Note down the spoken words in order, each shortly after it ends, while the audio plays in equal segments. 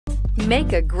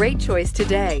Make a great choice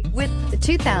today with the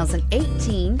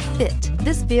 2018 Fit.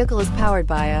 This vehicle is powered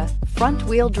by a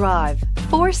front-wheel drive,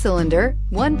 4-cylinder,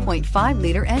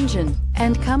 1.5-liter engine,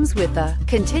 and comes with a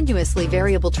continuously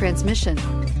variable transmission.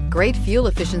 Great fuel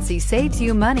efficiency saves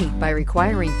you money by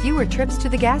requiring fewer trips to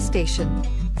the gas station.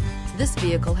 This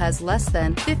vehicle has less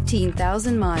than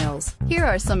 15,000 miles. Here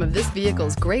are some of this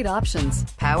vehicle's great options: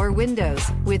 power windows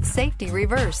with safety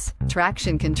reverse,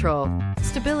 traction control,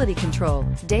 stability control,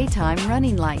 daytime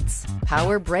running lights,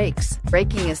 power brakes,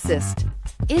 braking assist.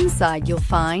 Inside you'll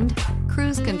find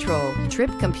cruise control, trip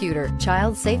computer,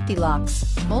 child safety locks,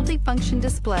 multifunction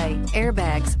display,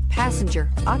 airbags, passenger,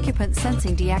 occupant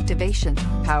sensing deactivation,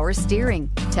 power steering,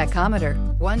 tachometer,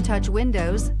 one-touch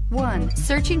windows,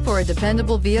 Searching for a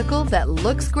dependable vehicle that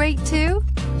looks great too?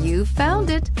 You found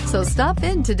it, so stop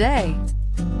in today.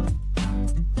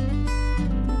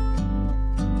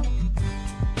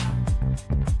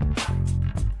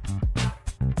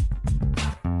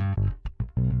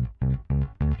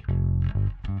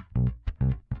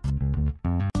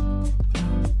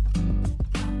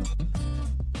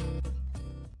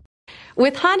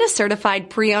 With Honda certified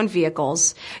pre-owned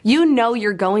vehicles, you know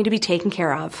you're going to be taken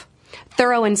care of.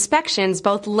 Thorough inspections,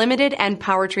 both limited and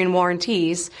powertrain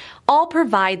warranties, all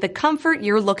provide the comfort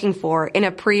you're looking for in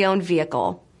a pre-owned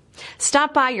vehicle.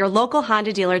 Stop by your local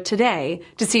Honda dealer today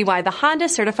to see why the Honda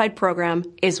certified program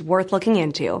is worth looking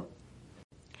into.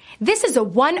 This is a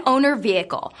one-owner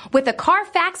vehicle with a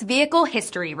Carfax Vehicle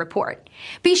History Report.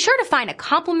 Be sure to find a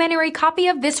complimentary copy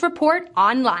of this report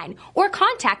online or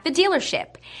contact the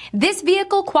dealership. This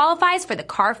vehicle qualifies for the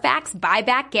Carfax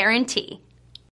Buyback Guarantee.